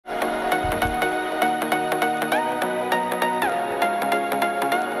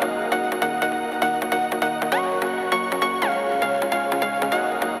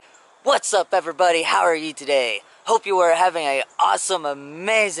What's up, everybody? How are you today? Hope you are having an awesome,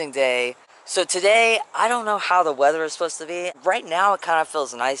 amazing day. So today, I don't know how the weather is supposed to be. Right now, it kind of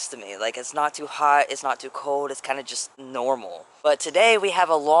feels nice to me. Like, it's not too hot, it's not too cold, it's kind of just normal. But today, we have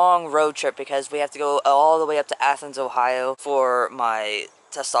a long road trip because we have to go all the way up to Athens, Ohio for my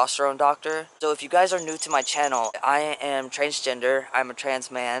testosterone doctor. So if you guys are new to my channel, I am transgender. I'm a trans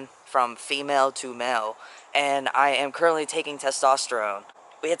man from female to male, and I am currently taking testosterone.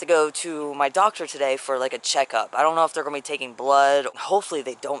 We have to go to my doctor today for like a checkup. I don't know if they're going to be taking blood. Hopefully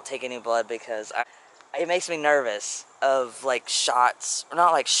they don't take any blood because it makes me nervous of like shots.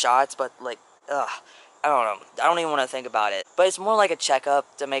 Not like shots, but like, I don't know. I don't even want to think about it. But it's more like a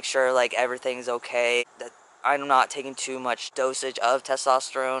checkup to make sure like everything's okay. That I'm not taking too much dosage of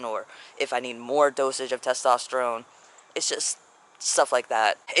testosterone, or if I need more dosage of testosterone. It's just stuff like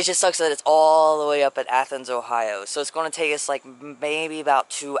that. It just sucks that it's all the way up at Athens, Ohio. So it's going to take us like maybe about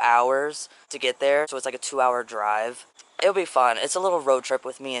 2 hours to get there. So it's like a 2-hour drive. It'll be fun. It's a little road trip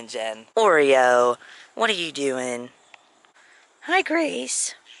with me and Jen. Oreo, what are you doing? Hi,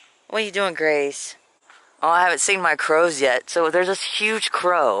 Grace. What are you doing, Grace? Oh, I haven't seen my crows yet. So there's this huge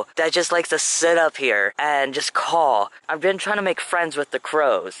crow that just likes to sit up here and just caw. I've been trying to make friends with the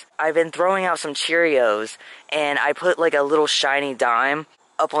crows. I've been throwing out some Cheerios, and I put like a little shiny dime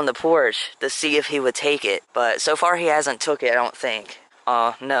up on the porch to see if he would take it. But so far he hasn't took it, I don't think.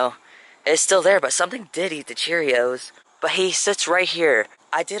 Oh, no. It's still there, but something did eat the Cheerios. But he sits right here.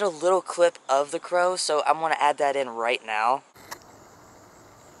 I did a little clip of the crow, so I'm gonna add that in right now.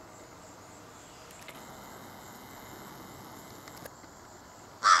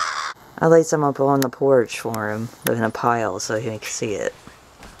 I laid some up on the porch for him, in a pile, so he can see it.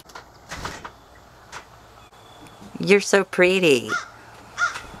 You're so pretty.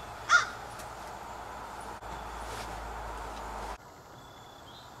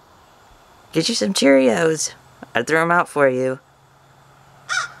 Get you some Cheerios. I threw them out for you.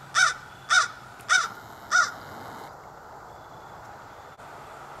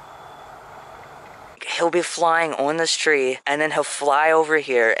 He'll be flying on this tree, and then he'll fly over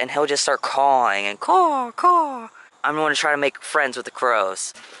here, and he'll just start cawing, and caw, caw. I'm going to try to make friends with the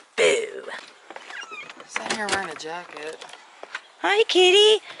crows. Boo. Sitting here wearing a jacket. Hi,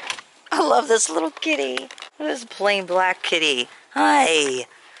 kitty. I love this little kitty. This plain black kitty. Hi.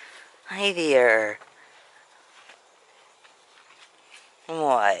 Hi there.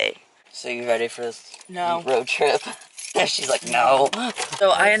 What? So you ready for this road trip? She's like, no.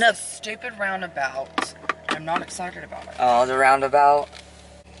 So I end up... Stupid roundabout. I'm not excited about it. Oh, the roundabout?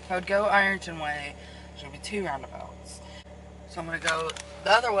 I would go Ironton way. There's going to be 2 roundabouts. So I'm going to go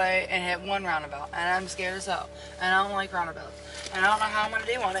the other way and hit 1 roundabout. And I'm scared as hell. And I don't like roundabouts. And I don't know how I'm going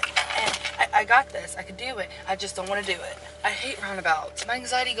to do on it. And I got this. I could do it. I just don't want to do it. I hate roundabouts. My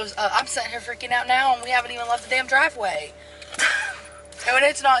anxiety goes up. I'm sitting here freaking out now, and we haven't even left the damn driveway. And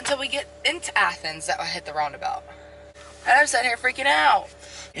it's not until we get into Athens that I hit the roundabout. And I'm sitting here freaking out.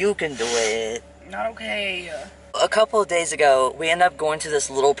 You can do it. Not okay. A couple of days ago, we ended up going to this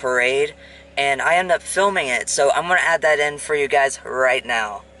little parade, and I ended up filming it, so I'm going to add that in for you guys right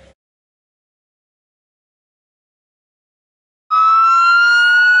now.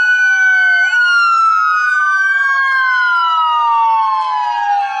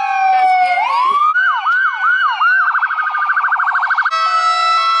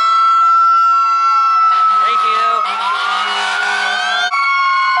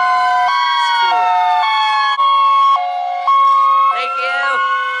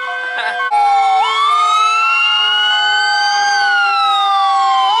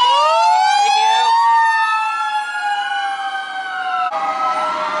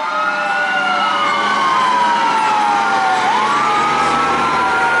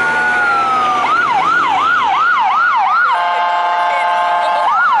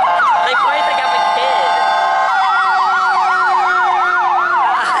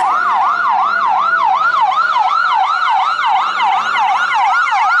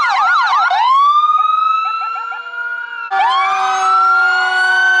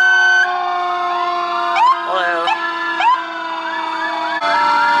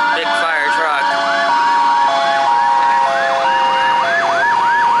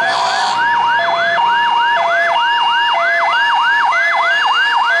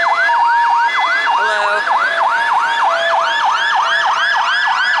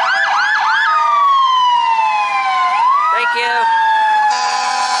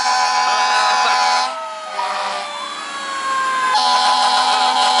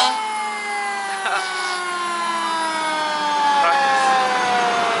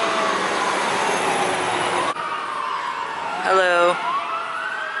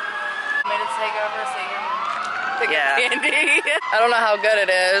 how good it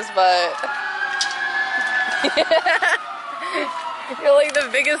is, but you're like the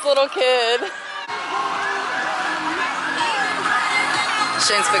biggest little kid.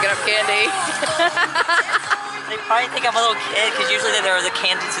 Shane's picking up candy. They probably think I'm a little kid because usually there was a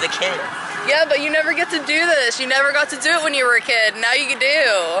candy to the kid. Yeah, but you never get to do this. You never got to do it when you were a kid. Now you do.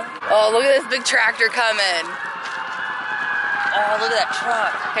 Oh, look at this big tractor coming. Oh, look at that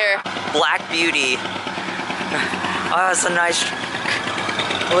truck. Here. Black Beauty. Oh, that's a nice...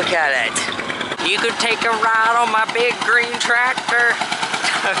 Look at it. You could take a ride on my big green tractor.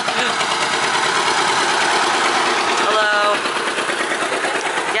 Hello.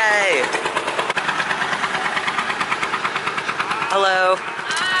 Yay. Hello.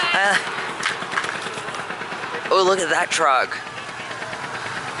 Oh, look at that truck.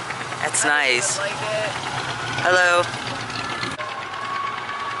 That's nice. I like it. Hello.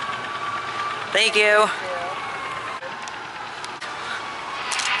 Thank you.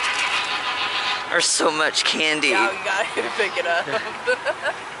 There's so much candy. Yeah, we gotta pick it up.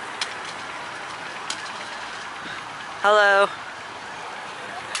 Hello.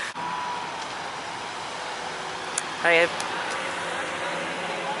 Hi.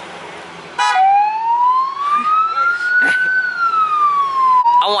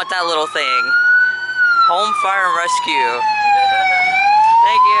 I want that little thing. Home Fire and Rescue.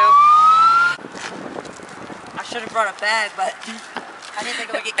 Thank you. I should have brought a bag, but I didn't think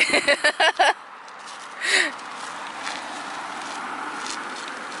I would get...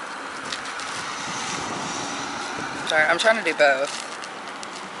 Sorry, I'm trying to do both.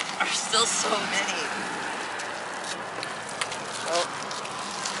 There's still so many. Oh,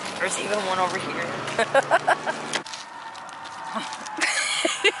 there's even one over here.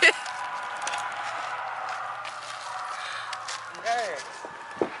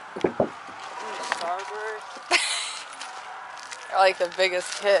 You're like the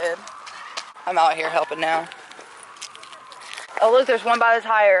biggest kid. I'm out here helping now. Oh look, there's one by the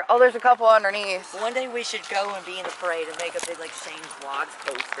tire. Oh, there's a couple underneath. One day we should go and be in the parade and make a big like Shane's Vlogs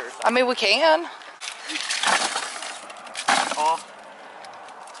poster. I mean, we can. Oh.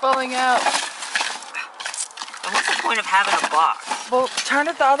 Falling out. And what's the point of having a box? Well, turn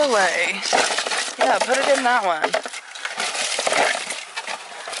it the other way. Yeah, put it in that one.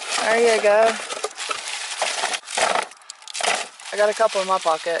 There you go. I got a couple in my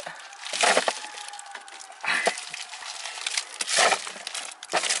pocket.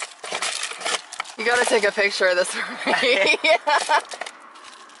 You gotta take a picture of this for me.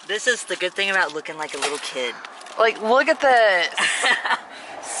 This is the good thing about looking like a little kid. Like, look at this.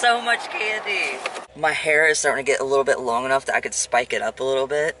 So much candy. My hair is starting to get a little bit long enough that I could spike it up a little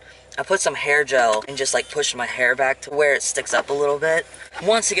bit. I put some hair gel and just like push my hair back to where it sticks up a little bit.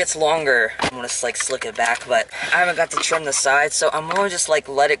 Once it gets longer, I'm gonna like slick it back, but I haven't got to trim the sides, so I'm gonna just like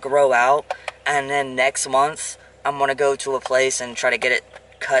let it grow out, and then next month I'm gonna go to a place and try to get it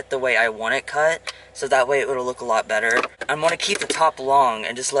cut the way I want it cut, so that way it'll look a lot better. I'm gonna keep the top long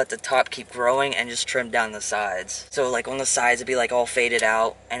and just let the top keep growing and just trim down the sides. So like on the sides it'd be like all faded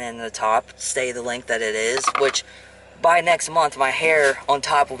out, and then the top stay the length that it is, which by next month my hair on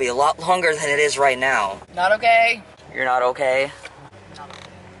top will be a lot longer than it is right now. Not okay. You're not okay?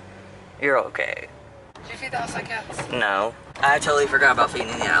 You're okay. Did you feed the outside cats? No. I totally forgot about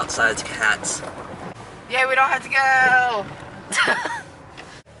feeding the outside cats. Yeah, we don't have to go.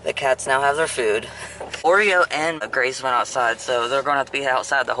 The cats now have their food. Oreo and Grace went outside, so they're gonna have to be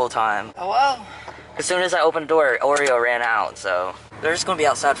outside the whole time. Oh well. As soon as I opened the door, Oreo ran out, so they're just gonna be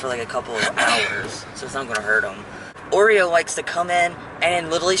outside for like a couple of hours, so it's not gonna hurt them. Oreo likes to come in,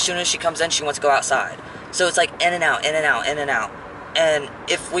 and literally as soon as she comes in, she wants to go outside. So it's like in and out, in and out, in and out. And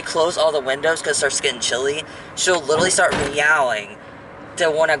if we close all the windows because it starts getting chilly, she'll literally start meowing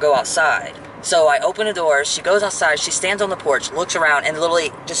to want to go outside. So I open the door, she goes outside, she stands on the porch, looks around, and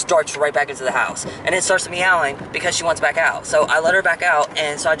literally just darts right back into the house. And then starts meowing because she wants back out. So I let her back out,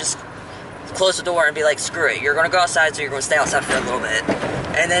 and so I just close the door and be like, screw it, you're gonna go outside, so you're gonna stay outside for a little bit.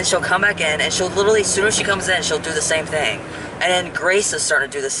 And then she'll come back in, and she'll literally, as soon as she comes in, she'll do the same thing. And then Grace is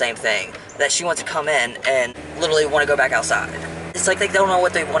starting to do the same thing, that she wants to come in and literally want to go back outside. It's like they don't know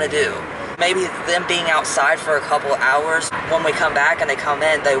what they want to do. Maybe them being outside for a couple hours, when we come back and they come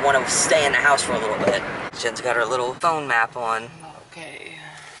in, they want to stay in the house for a little bit. Jen's got her little phone map on. Okay.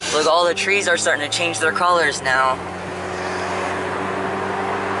 Look, all the trees are starting to change their colors now.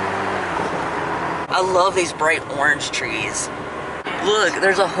 I love these bright orange trees. Look,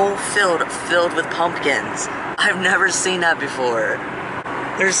 there's a whole field filled with pumpkins. I've never seen that before.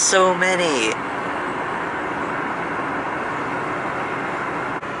 There's so many.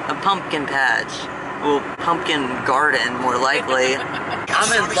 A pumpkin patch. Well, pumpkin garden, more likely.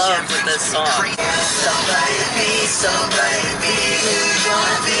 I'm in love with this song. Somebody be who you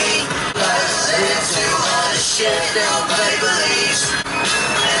wanna be. Live to on a ship, nobody believes.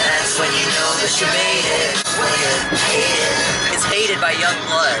 And that's when you know that you made it. When you hate it. It's hated by Young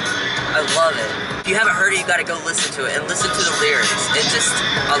Blood. I love it. If you haven't heard it, you gotta go listen to it and listen to the lyrics. It just,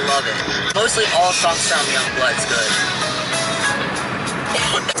 I love it. Mostly all songs from Young Blood's good.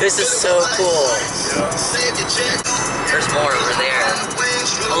 This is so cool. There's more over there.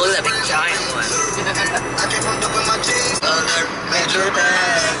 Oh, look at that big giant one. Alert, major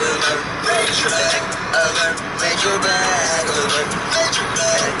bag, alert, major bag, alert, major bag, alert, major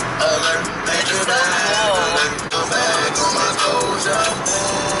bag, alert, major bag, alert.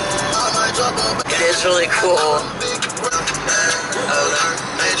 It is really cool. Alert,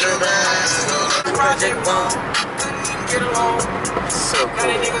 major bag, project won't get along. So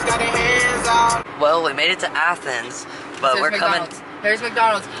cool. Well, we made it to Athens, but we're coming. There's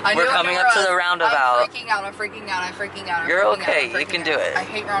McDonald's. We're coming up to the roundabout. I'm freaking out. You're okay. You can do it. I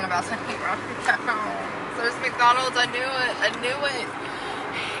hate roundabouts. There's McDonald's. I knew it. I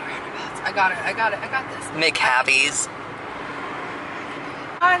hate roundabouts. I got this. McHappies.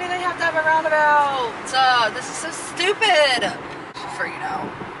 Why do they have to have a roundabout? This is so stupid. For you know.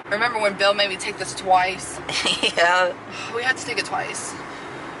 Remember when Bill made me take this twice? Yeah. We had to take it twice. I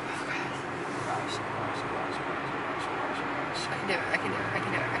can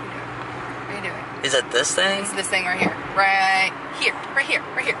do it. Is it this thing? It's this thing right here. Right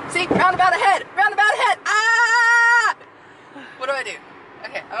here. See? Roundabout ahead! Ah! What do I do?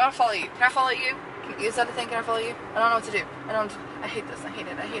 Okay, I'm gonna follow you. Can I follow you? Is that a thing? Can I follow you? I don't know what to do. I hate this. I hate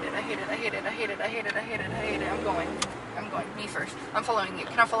it. I'm going. Me first. I'm following you.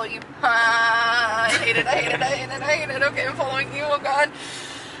 Can I follow you? I hate it. Okay, I'm following you. Oh God.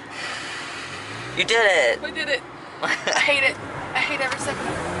 You did it. We did it. I hate it. I hate every second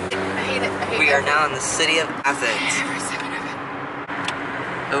of it. I hate it. We are now in the city of Athens. Every second of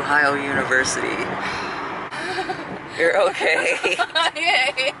it. Ohio University. You're okay. I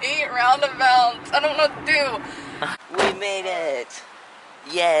hate roundabouts. I don't know what to do. We made it.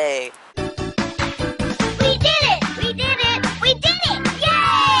 Yay. Yay!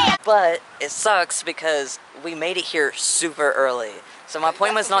 But it sucks because we made it here super early. So my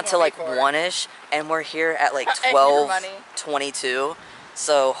appointment's not till like 1-ish, and we're here at like 12:22.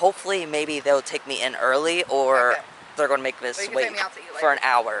 So hopefully maybe they'll take me in early, or they're going to make this wait for an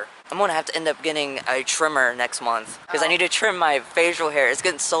hour. I'm going to have to end up getting a trimmer next month because I need to trim my facial hair. It's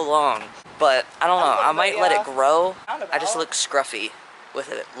getting so long. But I don't know. I might let it grow. I just look scruffy with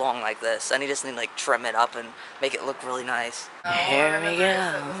it long like this. I just need to like trim it up and make it look really nice. Here we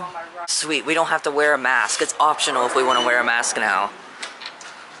go. Sweet. We don't have to wear a mask. It's optional if we want to wear a mask now.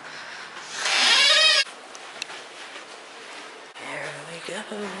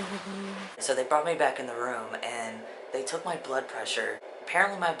 So they brought me back in the room and they took my blood pressure.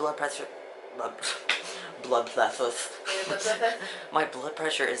 Apparently my blood pressure my blood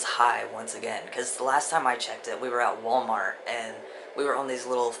pressure is high once again, because the last time I checked it we were at Walmart and we were on these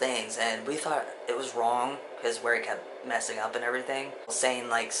little things and we thought it was wrong because where it kept messing up and everything, saying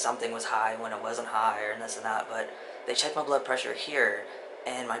like something was high when it wasn't high and this and that, but they checked my blood pressure here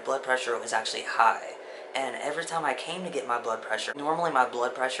and my blood pressure was actually high. And every time I came to get my blood pressure, normally my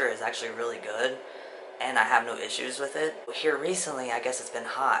blood pressure is actually really good and I have no issues with it. Here recently, I guess it's been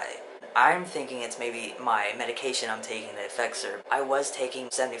high. I'm thinking it's maybe my medication I'm taking that affects her. I was taking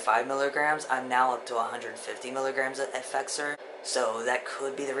 75 milligrams. I'm now up to 150 milligrams that affects her. So that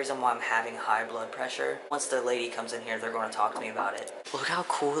could be the reason why I'm having high blood pressure. Once the lady comes in here, they're going to talk to me about it. Look how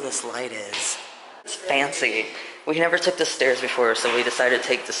cool this light is. It's fancy. We never took the stairs before, so we decided to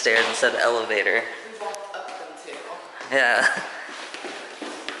take the stairs instead of the elevator. Yeah.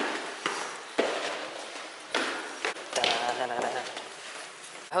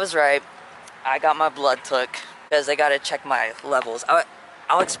 I was right. I got my blood took because they got to check my levels.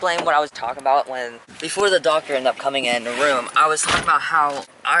 I'll explain what I was talking about before the doctor ended up coming in the room. I was talking about how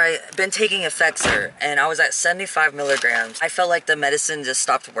I've been taking Effexor and I was at 75 milligrams. I felt like the medicine just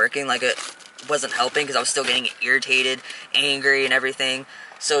stopped working, like it wasn't helping because I was still getting irritated, angry and everything.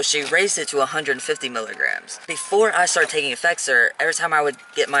 So she raised it to 150 milligrams. Before I started taking Effexor, every time I would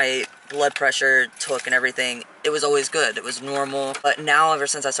get my blood pressure took and everything, it was always good. It was normal. But now, ever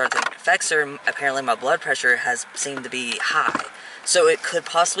since I started taking Effexor, apparently my blood pressure has seemed to be high. So it could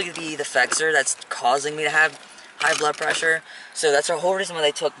possibly be the Effexor that's causing me to have high blood pressure. So that's the whole reason why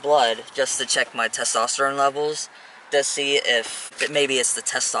they took blood, just to check my testosterone levels, to see if maybe it's the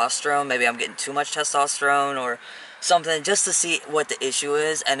testosterone, maybe I'm getting too much testosterone, or something just to see what the issue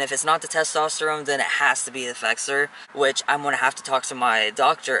is, and if it's not the testosterone, then it has to be the Effexor, which I'm gonna have to talk to my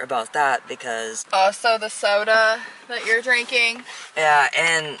doctor about that because... Also the soda that you're drinking. Yeah,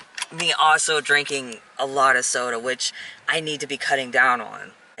 and me also drinking a lot of soda, which I need to be cutting down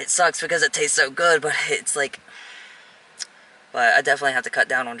on. It sucks because it tastes so good, but it's like... But I definitely have to cut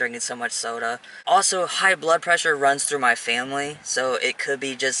down on drinking so much soda. Also, high blood pressure runs through my family, so it could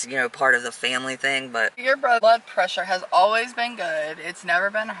be just, you know, part of the family thing, but... Your blood pressure has always been good. It's never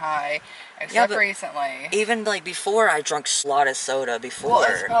been high, except recently. Even, like, before I drank a lot of soda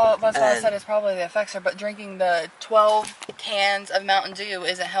before. Well, that's what I said, it's probably the Effexor, but drinking the 12 cans of Mountain Dew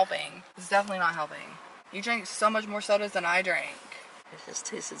isn't helping. It's definitely not helping. You drink so much more sodas than I drink. It just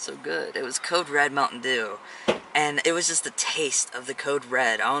tasted so good. It was Code Red Mountain Dew. And it was just the taste of the Code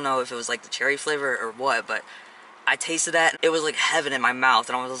Red. I don't know if it was like the cherry flavor or what, but I tasted that. It was like heaven in my mouth,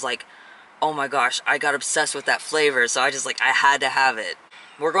 and I was like, oh my gosh, I got obsessed with that flavor, so I had to have it.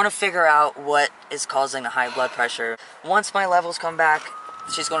 We're going to figure out what is causing the high blood pressure. Once my levels come back,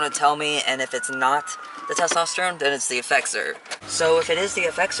 she's going to tell me, and if it's not the testosterone, then it's the Effexor. So if it is the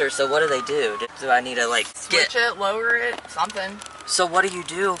Effexor, so what do they do? Do I need to like switch it, lower it, something? So what do you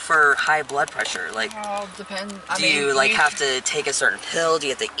do for high blood pressure? Like, depends. Do you like have to take a certain pill? Do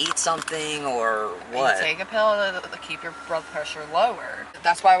you have to eat something or what? You take a pill to keep your blood pressure lower.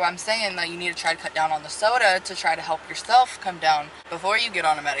 That's why I'm saying that you need to try to cut down on the soda to try to help yourself come down before you get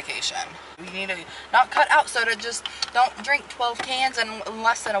on a medication. You need to not cut out soda, just don't drink 12 cans in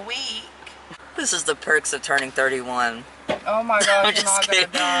less than a week. This is the perks of turning 31. Oh my god, I'm just kidding.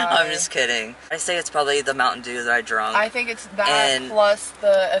 I'm just kidding. I say it's probably the Mountain Dew that I drunk. I think it's that plus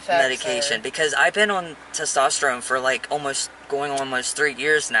the Effexor. Medication, because I've been on testosterone for like going on almost 3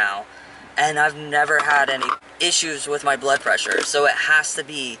 years now, and I've never had any issues with my blood pressure. So it has to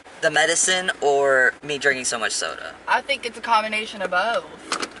be the medicine or me drinking so much soda. I think it's a combination of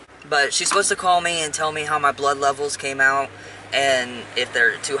both. But she's supposed to call me and tell me how my blood levels came out, and if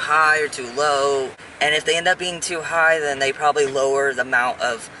they're too high or too low. And if they end up being too high, then they probably lower the amount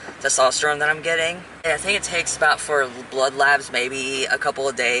of testosterone that I'm getting. And I think it takes about, for blood labs, maybe a couple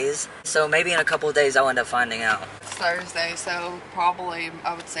of days. So maybe in a couple of days I'll end up finding out. It's Thursday, so probably,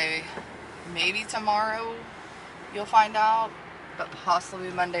 I would say, maybe tomorrow you'll find out. But possibly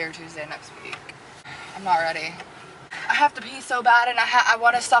Monday or Tuesday next week. I'm not ready. I have to pee so bad, and I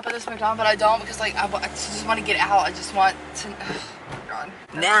want to stop at this McDonald's, but I don't, because like I just want to get out. I just want to... Oh, God.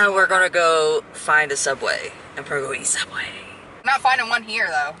 Now we're going to go find a Subway, and we're going to go eat Subway. I'm not finding one here,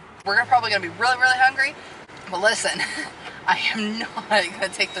 though. We're probably going to be really, really hungry, but listen, I am not going to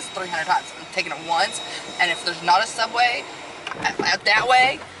take this 300 times. I'm taking it once, and if there's not a Subway that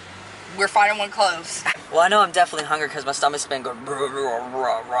way, we're finding one close. Well, I know I'm definitely hungry because my stomach's been going...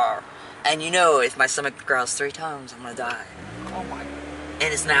 And you know, if my stomach growls 3 times, I'm gonna die. Oh my God.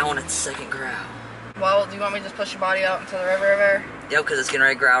 And it's now on its second growl. Well, do you want me to just push your body out into the river? Yep, because it's getting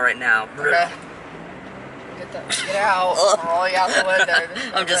ready to growl right now. Okay. Get out. Roll you out the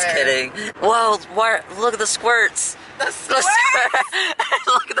window. I'm just kidding. Whoa, look at the squirts. The squirts?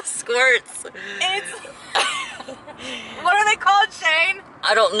 Look at the squirts. It's... What are they called, Shane?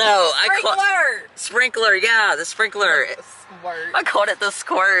 I don't know. Sprinkler. Sprinkler, yeah, the sprinkler. I called it the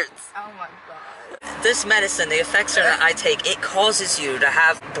squirts. Oh my God. This medicine, the Effexor that I take, it causes you to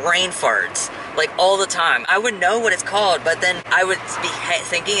have brain farts, like all the time. I would know what it's called, but then I would be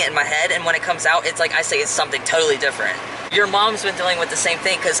thinking it in my head, and when it comes out, it's like I say it's something totally different. Your mom's been dealing with the same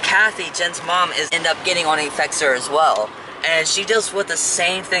thing, because Kathy, Jen's mom, end up getting on Effexor as well. And she deals with the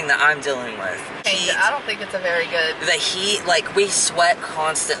same thing that I'm dealing with. I don't think it's a very good... The heat, like, we sweat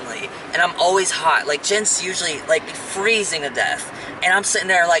constantly, and I'm always hot. Like, Jen's usually, like, freezing to death. And I'm sitting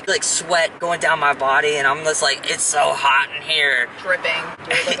there, like sweat going down my body, and I'm just like, it's so hot in here. Dripping.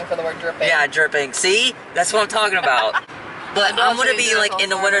 You're looking for the word dripping. Yeah, dripping. See? That's what I'm talking about. But I'm gonna be, like, in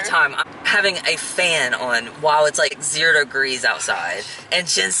the wintertime, I'm having a fan on while it's, like, 0 degrees outside. And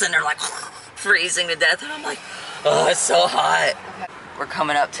Jen's sitting there, like, freezing to death, and I'm like... Oh, it's so hot. Okay. We're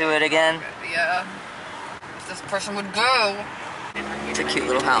coming up to it again. Yeah. If this person would go. It's a cute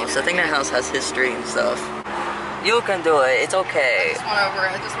little house. I think that house has history and stuff. You can do it. It's okay. I just went over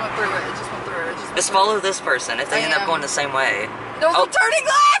it. I just went through it. Just follow this person if they end up going the same way. No, I'm turning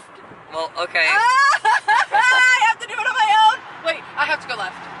left! Well, okay. I have to do it on my own. Wait, I have to go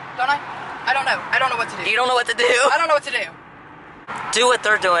left. Don't I? I don't know. I don't know what to do. You don't know what to do? I don't know what to do. Do what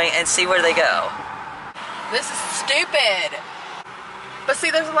they're doing and see where they go. This is stupid. But see,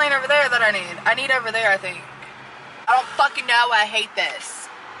 there's a lane over there that I need. I need over there, I think. I don't fucking know. I hate this.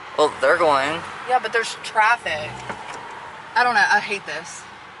 Well, they're going. Yeah, but there's traffic. I don't know. I hate this.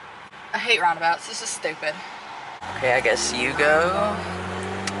 I hate roundabouts. This is stupid. Okay, I guess you go.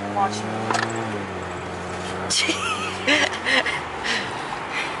 Watch me.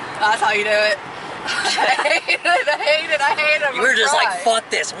 That's how you do it. I hate it. You were just like, fuck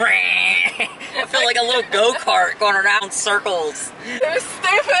this. I feel like a little go-kart going around in circles. They're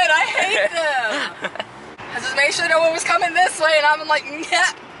stupid. I hate them. I just made sure no one was coming this way, and I'm like,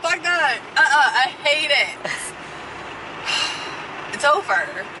 yeah, fuck that. I hate it. It's over.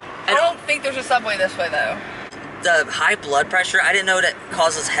 I don't think there's a subway this way, though. The high blood pressure, I didn't know that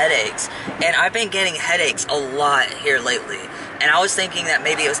causes headaches. And I've been getting headaches a lot here lately. And I was thinking that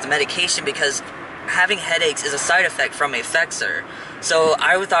maybe it was the medication because having headaches is a side effect from a Effexor. So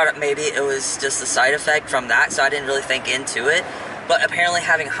I thought maybe it was just a side effect from that, so I didn't really think into it. But apparently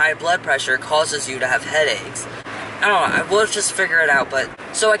having high blood pressure causes you to have headaches. I don't know, we'll just figure it out, but...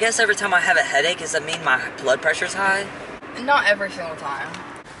 So I guess every time I have a headache, does that mean my blood pressure's high? Not every single time.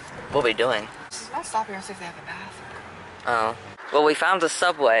 What are we doing? Let's stop here and see if they have a bathroom. Oh. Well, we found the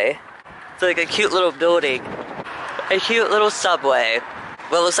subway. It's like a cute little building. A cute little subway.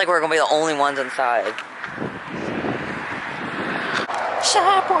 Well, it looks like we're gonna be the only ones inside.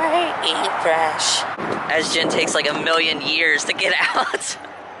 Subway, eat fresh. As Jen takes like a million years to get out.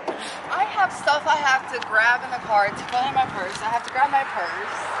 I have stuff I have to grab in the car to put in my purse. I have to grab my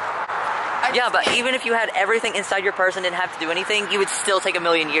purse. Yeah, but even if you had everything inside your purse and didn't have to do anything, you would still take a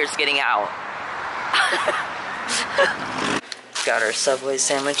million years getting out. Got our Subway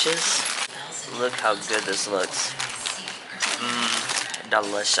sandwiches. Look how good this looks. Mmm,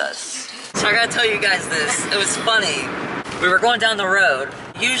 delicious. So I gotta tell you guys this. It was funny. We were going down the road.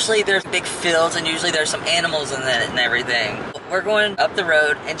 Usually there's big fields and usually there's some animals in it and everything. We're going up the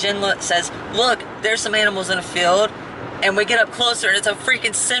road and Jen says, look, there's some animals in a field. And we get up closer and it's a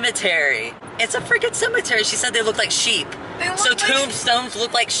freaking cemetery. It's a freaking cemetery. She said they look like sheep. So tombstones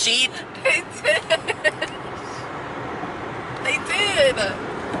look like sheep? They did. They did.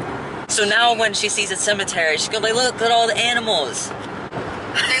 So now when she sees a cemetery, she's gonna be like, look at all the animals.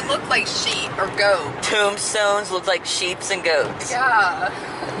 They look like sheep or goats. Tombstones look like sheeps and goats. Yeah,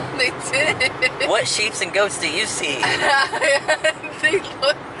 they did. What sheeps and goats do you see? They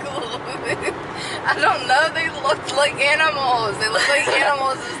look I don't know, they looked like animals. They look like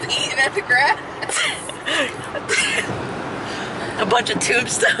animals just eating at the grass. A bunch of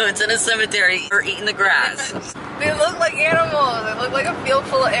tombstones in a cemetery are eating the grass. They look like animals. They look like a field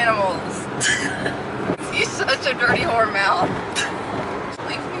full of animals. You're such a dirty whore mouth. Just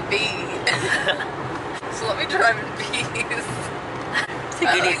leave me be. So let me drive in peace. I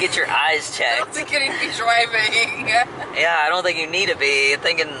think you need to get your eyes checked. I don't think you need to be driving. Yeah, I don't think you need to be. I'm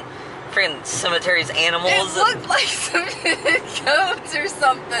thinking freaking cemeteries, animals. It looked like some goats or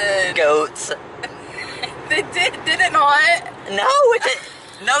something. Goats. They did it not? No, it did.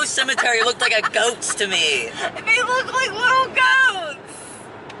 No cemetery looked like a goat's to me. They look like little goats.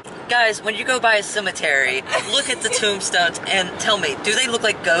 Guys, when you go by a cemetery, look at the tombstones and tell me, do they look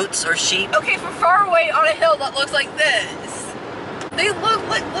like goats or sheep? Okay, from far away on a hill that looks like this. They look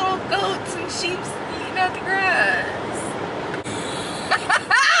like little goats and sheep eating at the grass.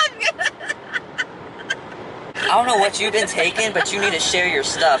 I don't know what you've been taking, but you need to share your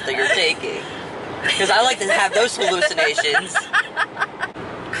stuff that you're taking. Because I like to have those hallucinations.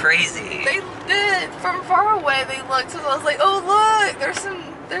 Crazy. They did. From far away they looked, so I was like, oh look, there's some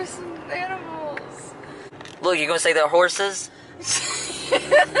animals. Look, you gonna say they're horses?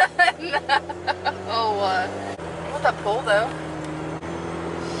 No. Oh, I want that pole though.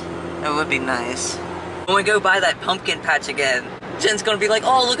 It would be nice. When we go by that pumpkin patch again, Jen's gonna be like,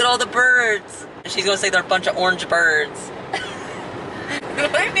 oh, look at all the birds. And she's gonna say they're a bunch of orange birds.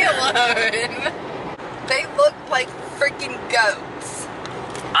 Leave me alone. They look like freaking goats.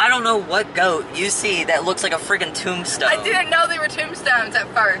 I don't know what goat you see that looks like a freaking tombstone. I didn't know they were tombstones at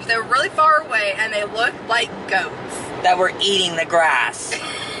first. They were really far away and they looked like goats. That were eating the grass.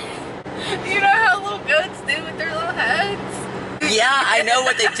 You know how little goats do with their little heads? Yeah, I know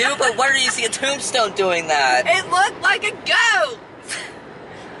what they do, but where do you see a tombstone doing that? It looked like a goat.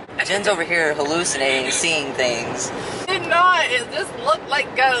 Jen's over here hallucinating, seeing things. It did not. It just looked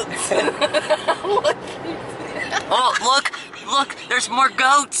like goats. Oh, look, there's more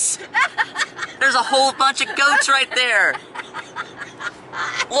goats. There's a whole bunch of goats right there.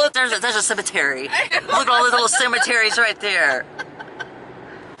 Look, there's a cemetery. Look at all the little cemeteries right there.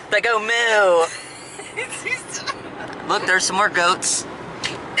 They go moo. Look, there's some more goats.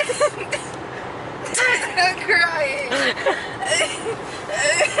 I'm crying.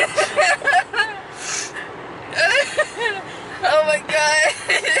 Oh my god.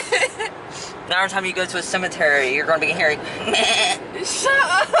 Now every time you go to a cemetery, you're going to be hearing. Shut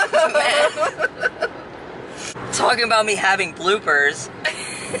up. So talking about me having bloopers.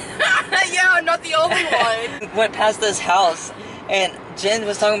 Yeah, I'm not the only one. Went past this house, and Jen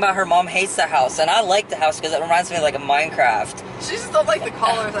was talking about her mom hates the house, and I like the house because it reminds me of like a Minecraft. She just don't like the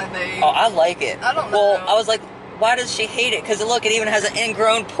colors, I think. Oh, I like it. I don't know. Well, I was like, why does she hate it? Because look, it even has an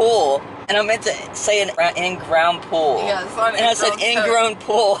ingrown pool. And I meant to say an in-ground pool. Yeah, it's not an and I said ingrown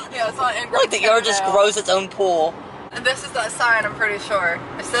pool. Yeah, it's not ingrown. Like the yard just grows its own pool. And this is that sign, I'm pretty sure.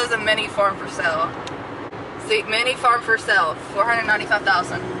 It says a mini farm for sale. See, mini farm for sale,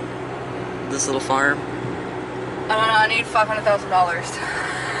 $495,000. This little farm. I don't know, I need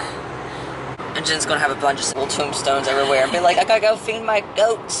 $500,000. And Jen's gonna have a bunch of little tombstones everywhere and be like, I gotta go feed my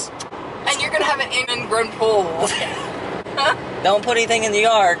goats. And you're gonna have an ingrown pool. Don't put anything in the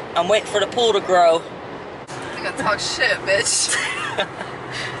yard. I'm waiting for the pool to grow. You gotta talk shit, bitch.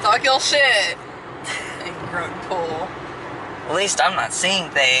 Talk your shit. Ingrown pool. At least I'm not seeing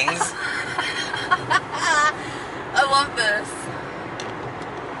things. I love this.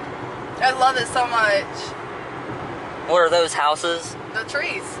 I love it so much. What are those houses? The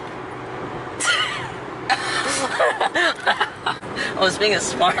trees. I was being a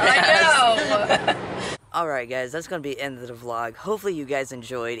smart ass. I know. Alright guys, that's going to be the end of the vlog. Hopefully you guys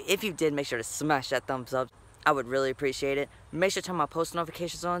enjoyed. If you did, make sure to smash that thumbs up. I would really appreciate it. Make sure to turn my post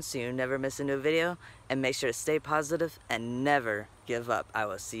notifications on so you never miss a new video. And make sure to stay positive and never give up. I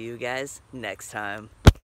will see you guys next time.